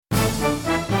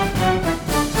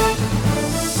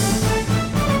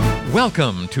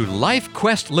Welcome to Life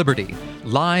Quest Liberty,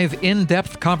 live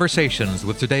in-depth conversations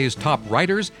with today's top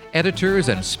writers, editors,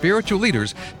 and spiritual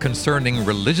leaders concerning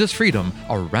religious freedom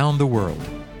around the world.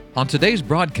 On today's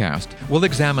broadcast, we'll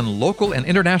examine local and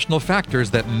international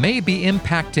factors that may be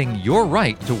impacting your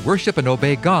right to worship and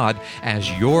obey God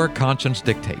as your conscience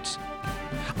dictates.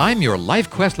 I'm your Life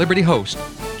Quest Liberty host,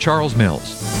 Charles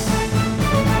Mills.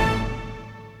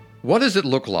 What does it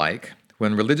look like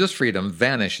when religious freedom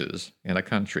vanishes in a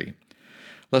country?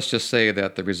 Let's just say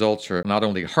that the results are not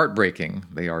only heartbreaking,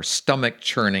 they are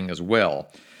stomach-churning as well.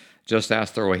 Just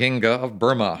ask the Rohingya of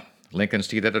Burma. Lincoln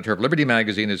Steed, editor of Liberty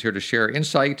Magazine, is here to share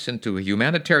insights into a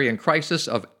humanitarian crisis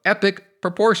of epic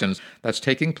proportions that's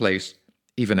taking place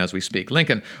even as we speak.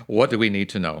 Lincoln, what do we need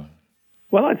to know?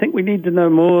 Well, I think we need to know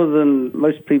more than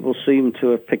most people seem to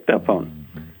have picked up on.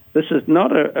 This is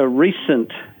not a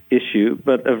recent issue,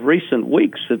 but of recent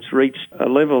weeks it's reached a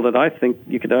level that I think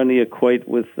you could only equate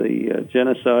with the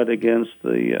genocide against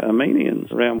the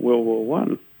Armenians around World War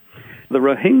I. The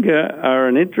Rohingya are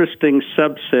an interesting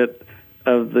subset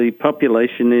of the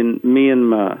population in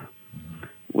Myanmar,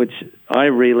 which I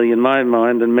really, in my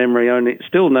mind and memory, only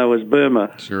still know as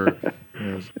Burma. Sure.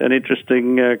 Yes. An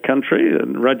interesting country,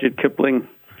 and Rudyard Kipling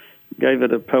gave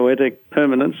it a poetic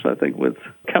permanence, I think, with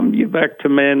 "Come you back to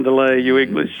Mandalay, you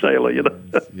English sailor," you know.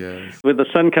 Yes. Where the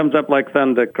sun comes up like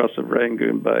thunder across of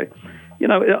Rangoon Bay. You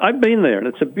know, I've been there, and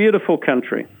it's a beautiful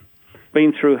country.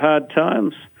 Been through hard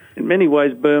times. In many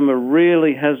ways, Burma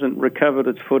really hasn't recovered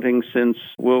its footing since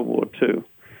World War II.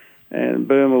 And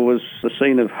Burma was the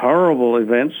scene of horrible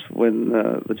events when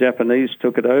the Japanese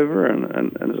took it over,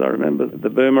 and as I remember, the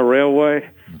Burma Railway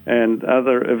and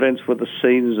other events were the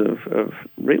scenes of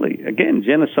really, again,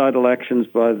 genocidal actions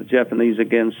by the Japanese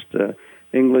against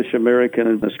English, American,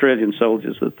 and Australian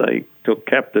soldiers that they took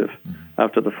captive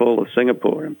after the fall of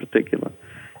Singapore in particular.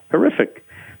 Horrific.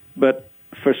 But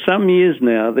for some years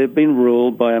now, they've been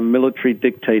ruled by a military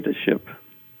dictatorship.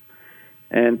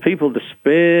 And people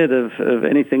despaired of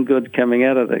anything good coming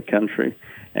out of their country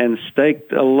and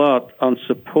staked a lot on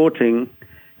supporting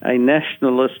a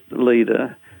nationalist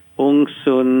leader, Aung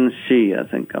San Suu Kyi, I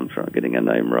think I'm getting her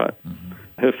name right.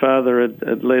 Mm-hmm. Her father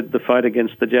had led the fight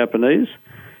against the Japanese,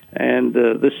 and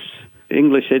this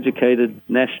English-educated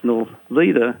national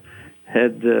leader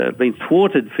had been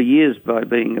thwarted for years by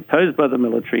being opposed by the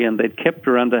military, and they'd kept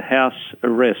her under house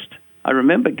arrest. I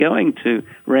remember going to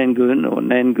Rangoon or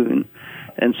Nangoon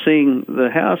and seeing the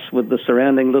house with the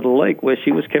surrounding little lake where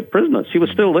she was kept prisoner. She was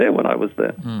still there when I was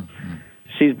there. Mm-hmm.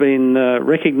 She's been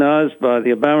recognized by the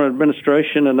Obama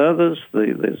administration and others.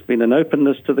 There's been an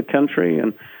openness to the country,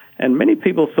 and many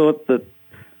people thought that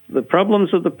the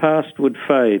problems of the past would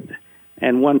fade.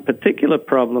 And one particular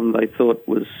problem they thought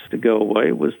was to go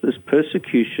away was this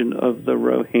persecution of the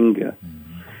Rohingya.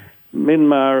 Mm-hmm.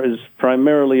 Myanmar is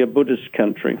primarily a Buddhist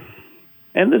country.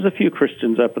 And there's a few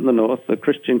Christians up in the north. The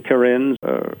Christian Karens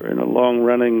are in a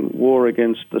long-running war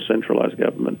against the centralized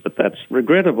government. But that's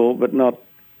regrettable, but not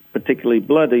particularly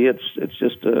bloody. It's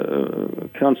just a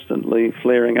constantly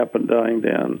flaring up and dying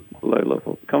down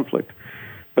low-level conflict.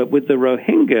 But with the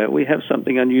Rohingya, we have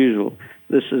something unusual.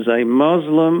 This is a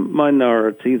Muslim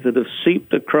minority that have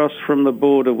seeped across from the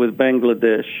border with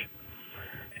Bangladesh,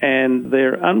 and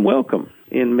they're unwelcome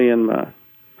in Myanmar.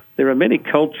 There are many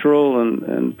cultural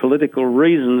and political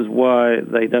reasons why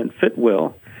they don't fit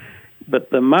well,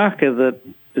 but the marker that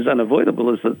is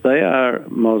unavoidable is that they are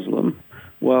Muslim,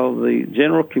 while the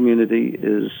general community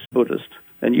is Buddhist.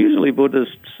 And usually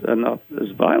Buddhists are not as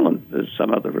violent as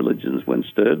some other religions when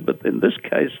stirred, but in this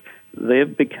case,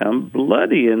 they've become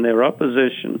bloody in their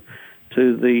opposition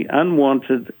to the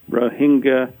unwanted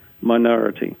Rohingya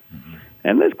minority. Mm-hmm.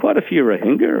 And there's quite a few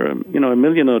Rohingya, a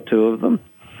million or two of them.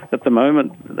 At the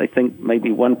moment, they think maybe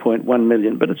 1.1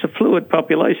 million, but it's a fluid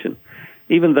population,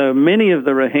 even though many of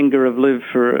the Rohingya have lived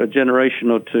for a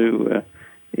generation or two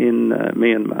in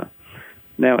Myanmar.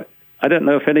 Now, I don't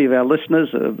know if any of our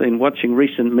listeners have been watching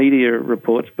recent media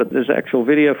reports, but there's actual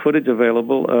video footage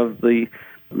available of the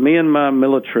Myanmar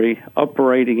military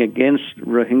operating against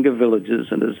Rohingya villages,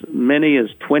 and as many as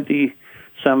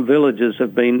 20-some villages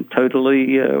have been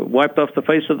totally wiped off the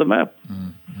face of the map. Mm-hmm.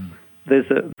 There's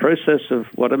a process of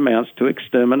what amounts to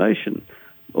extermination.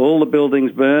 All the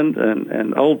buildings burned,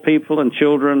 and old people and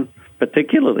children,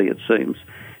 particularly, it seems,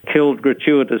 killed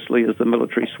gratuitously as the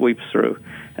military sweeps through.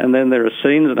 And then there are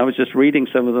scenes, and I was just reading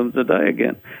some of them today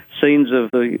again, scenes of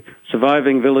the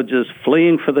surviving villagers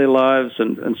fleeing for their lives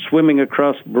and swimming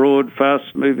across broad,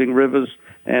 fast-moving rivers,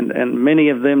 and many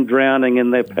of them drowning in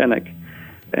their panic.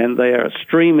 And they are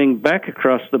streaming back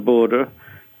across the border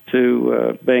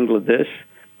to Bangladesh,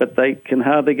 but they can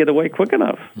hardly get away quick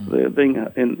enough. They're being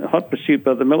in hot pursuit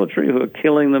by the military, who are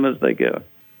killing them as they go.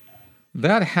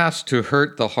 That has to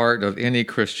hurt the heart of any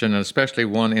Christian, especially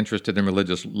one interested in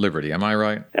religious liberty. Am I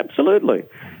right? Absolutely.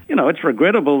 It's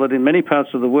regrettable that in many parts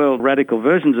of the world, radical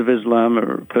versions of Islam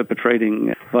are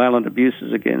perpetrating violent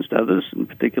abuses against others, and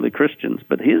particularly Christians.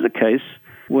 But here's a case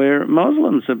where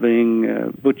Muslims are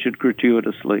being butchered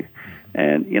gratuitously.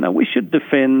 And, we should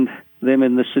defend them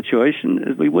in this situation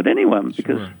as we would anyone,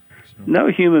 because no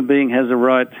human being has a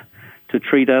right to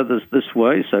treat others this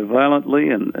way, so violently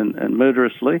and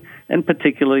murderously, and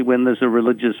particularly when there's a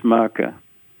religious marker.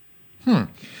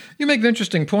 You make an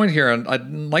interesting point here, and I'd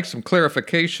like some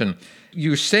clarification.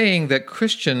 You're saying that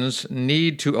Christians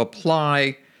need to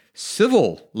apply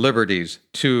civil liberties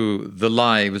to the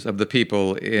lives of the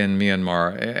people in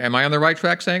Myanmar. Am I on the right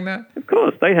track saying that? Of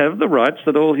course. They have the rights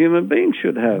that all human beings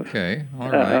should have. Okay, all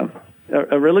right.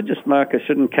 A religious marker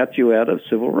shouldn't cut you out of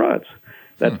civil rights.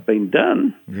 That's been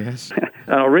done. Yes.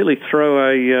 And I'll really throw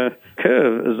a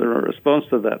curve as a response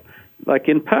to that. Like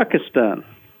in Pakistan,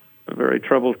 a very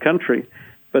troubled country,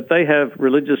 but they have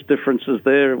religious differences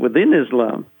there within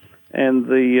Islam, and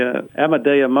the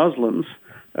Ahmadiyya Muslims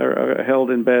are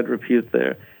held in bad repute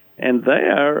there. And they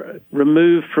are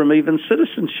removed from even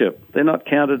citizenship. They're not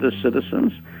counted as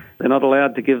citizens. They're not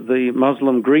allowed to give the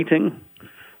Muslim greeting.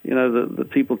 The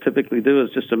people typically do as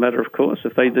just a matter of course.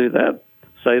 If they do that,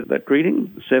 say that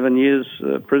greeting, 7 years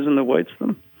prison awaits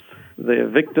them. They're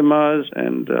victimized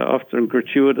and often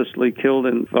gratuitously killed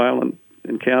in violent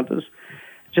encounters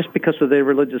just because of their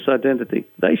religious identity.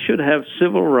 They should have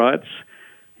civil rights,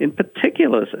 in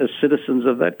particular as citizens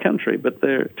of that country, but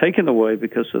they're taken away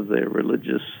because of their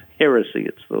religious heresy,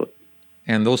 it's thought.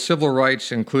 And those civil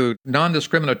rights include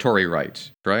non-discriminatory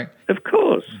rights, right? Of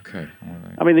course. Okay, all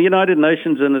right. I mean, the United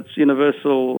Nations in its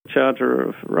Universal Charter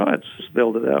of Rights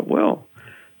spelled it out well.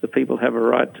 The people have a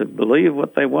right to believe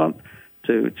what they want,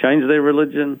 to change their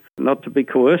religion, not to be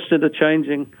coerced into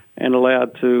changing, and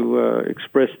allowed to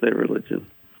express their religion.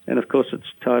 And, of course, it's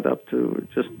tied up to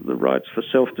just the rights for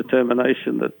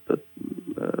self-determination that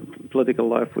political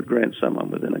life would grant someone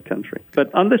within a country.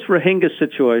 But on this Rohingya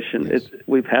situation,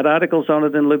 we've had articles on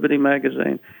it in Liberty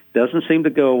magazine. Doesn't seem to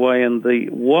go away. And the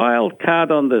wild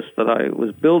card on this that I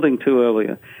was building to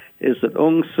earlier is that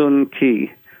Aung San Suu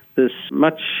Kyi, this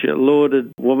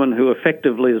much-lauded woman who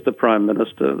effectively is the Prime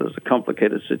Minister, there's a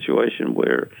complicated situation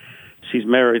where she's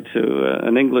married to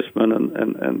an Englishman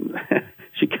and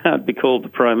she can't be called the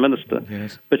Prime Minister.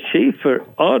 Yes. But she, for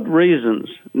odd reasons,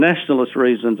 nationalist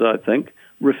reasons, I think,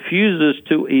 refuses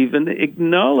to even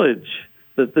acknowledge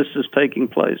that this is taking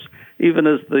place, even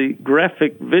as the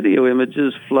graphic video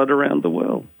images flood around the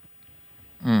world.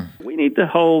 We need to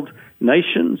hold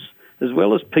nations as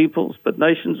well as peoples, but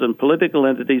nations and political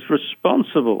entities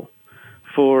responsible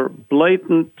for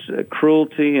blatant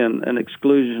cruelty and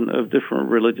exclusion of different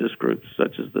religious groups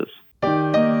such as this.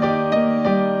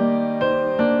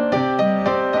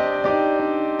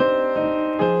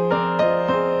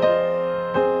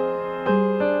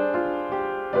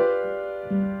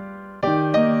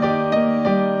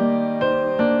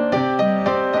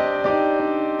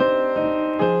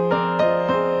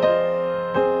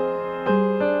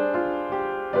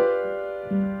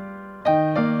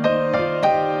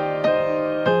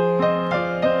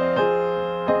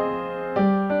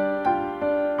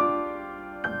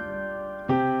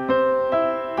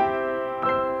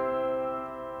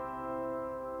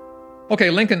 Okay,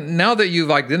 Lincoln, now that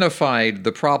you've identified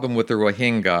the problem with the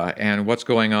Rohingya and what's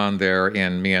going on there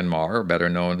in Myanmar, better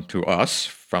known to us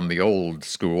from the old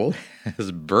school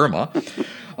as Burma,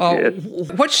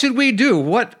 what should we do?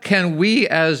 What can we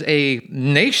as a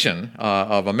nation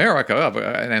of America,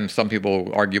 and some people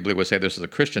arguably would say this is a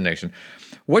Christian nation,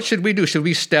 what should we do? Should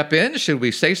we step in? Should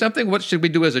we say something? What should we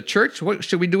do as a church? What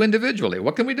should we do individually?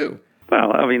 What can we do?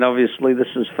 Well, I mean, obviously this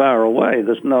is far away.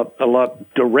 There's not a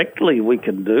lot directly we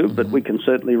can do, but we can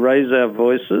certainly raise our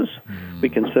voices. We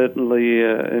can certainly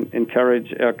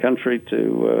encourage our country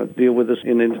to deal with this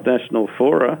in international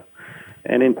fora.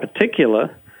 And in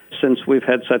particular, since we've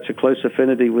had such a close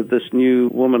affinity with this new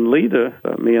woman leader,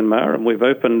 Myanmar, and we've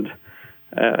opened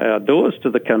our doors to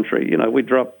the country, we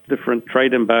dropped different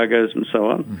trade embargoes and so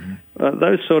on.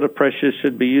 Those sort of pressures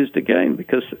should be used again,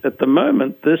 because at the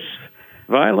moment this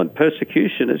violent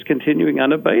persecution is continuing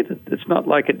unabated. It's not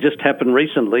like it just happened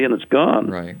recently and it's gone.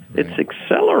 Right. It's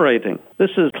accelerating.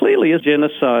 This is clearly a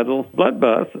genocidal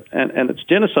bloodbath, and it's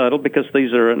genocidal because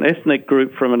these are an ethnic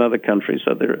group from another country,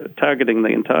 so they're targeting the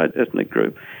entire ethnic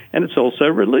group. And it's also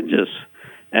religious.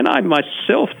 And I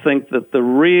myself think that the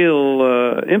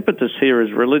real impetus here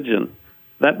is religion.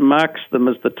 That marks them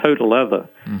as the total other.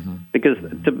 Because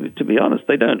to be honest,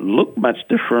 they don't look much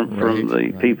different from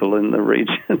the people in the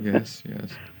region. Yes.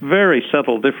 Very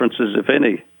subtle differences, if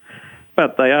any.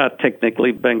 But they are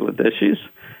technically Bangladeshis,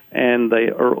 and they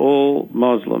are all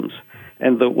Muslims.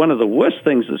 And one of the worst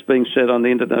things that's being said on the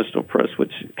international press,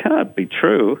 which can't be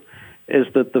true, is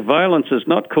that the violence is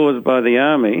not caused by the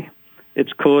army.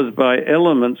 It's caused by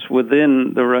elements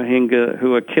within the Rohingya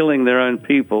who are killing their own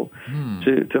people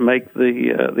to make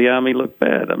the army look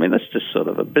bad. I mean, that's just sort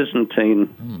of a Byzantine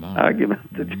argument.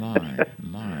 My.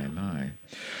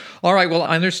 All right, well,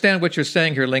 I understand what you're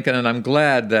saying here, Lincoln, and I'm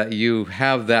glad that you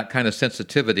have that kind of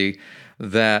sensitivity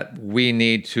that we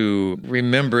need to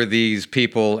remember these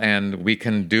people and we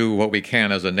can do what we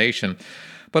can as a nation.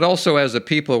 But also as a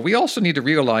people, we also need to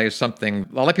realize something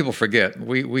a lot of people forget.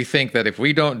 We think that if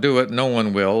we don't do it, no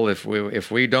one will.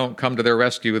 If we don't come to their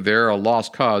rescue, they're a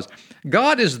lost cause.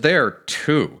 God is there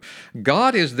too.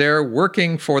 God is there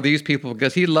working for these people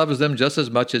because he loves them just as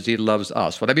much as he loves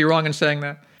us. Would I be wrong in saying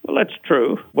that? Well, that's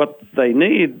true. What they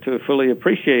need to fully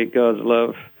appreciate God's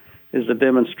love is a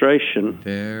demonstration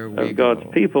of God's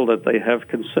people that they have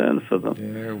concern for them.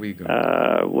 There we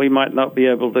go. We might not be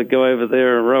able to go over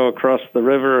there and row across the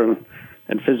river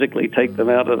and physically take them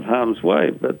out of harm's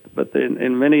way, but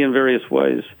in many and various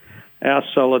ways, our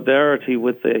solidarity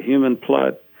with their human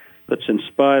plight that's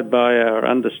inspired by our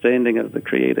understanding of the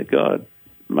Creator God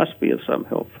must be of some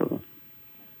help for them.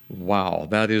 Wow,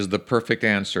 that is the perfect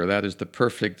answer. That is the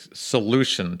perfect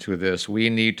solution to this. We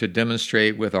need to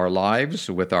demonstrate with our lives,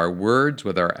 with our words,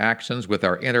 with our actions, with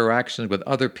our interactions with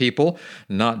other people,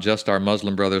 not just our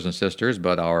Muslim brothers and sisters,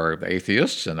 but our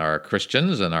atheists and our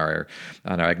Christians and our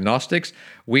agnostics.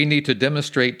 We need to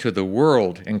demonstrate to the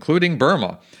world, including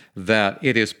Burma, that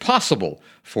it is possible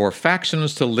for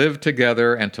factions to live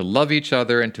together and to love each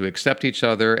other and to accept each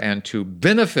other and to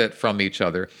benefit from each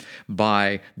other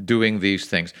by doing these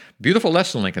things. Beautiful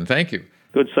lesson, Lincoln. Thank you.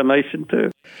 Good summation,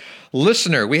 too.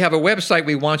 Listener, we have a website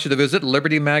we want you to visit,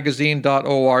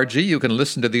 libertymagazine.org. You can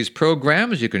listen to these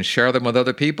programs. You can share them with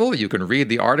other people. You can read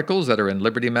the articles that are in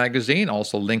Liberty Magazine,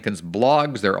 also Lincoln's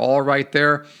blogs. They're all right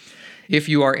there. If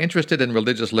you are interested in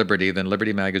religious liberty, then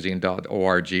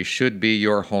libertymagazine.org should be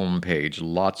your homepage.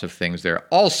 Lots of things there.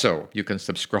 Also, you can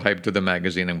subscribe to the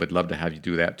magazine, and we'd love to have you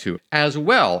do that too, as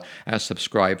well as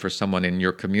subscribe for someone in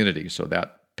your community so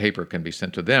that paper can be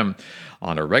sent to them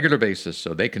on a regular basis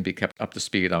so they can be kept up to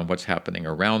speed on what's happening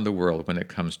around the world when it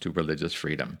comes to religious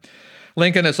freedom.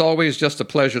 Lincoln, it's always just a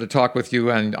pleasure to talk with you,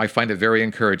 and I find it very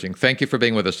encouraging. Thank you for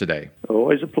being with us today.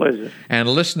 Always a pleasure. And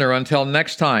listener, until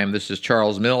next time, this is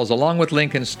Charles Mills, along with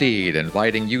Lincoln Steed,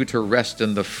 inviting you to rest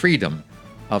in the freedom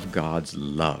of God's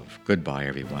love. Goodbye,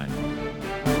 everyone.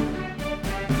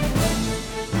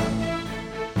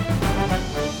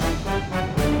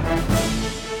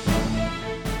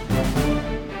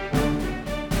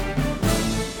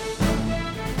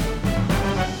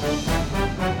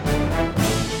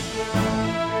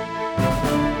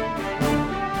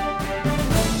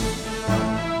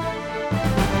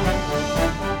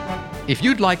 If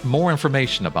you'd like more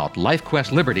information about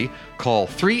LifeQuest Liberty, call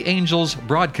Three Angels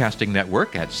Broadcasting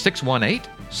Network at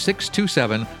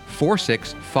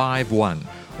 618-627-4651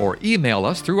 or email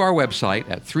us through our website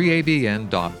at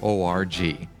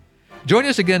 3abn.org. Join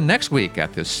us again next week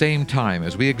at this same time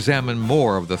as we examine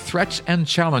more of the threats and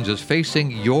challenges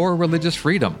facing your religious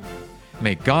freedom.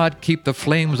 May God keep the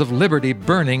flames of liberty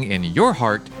burning in your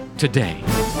heart today.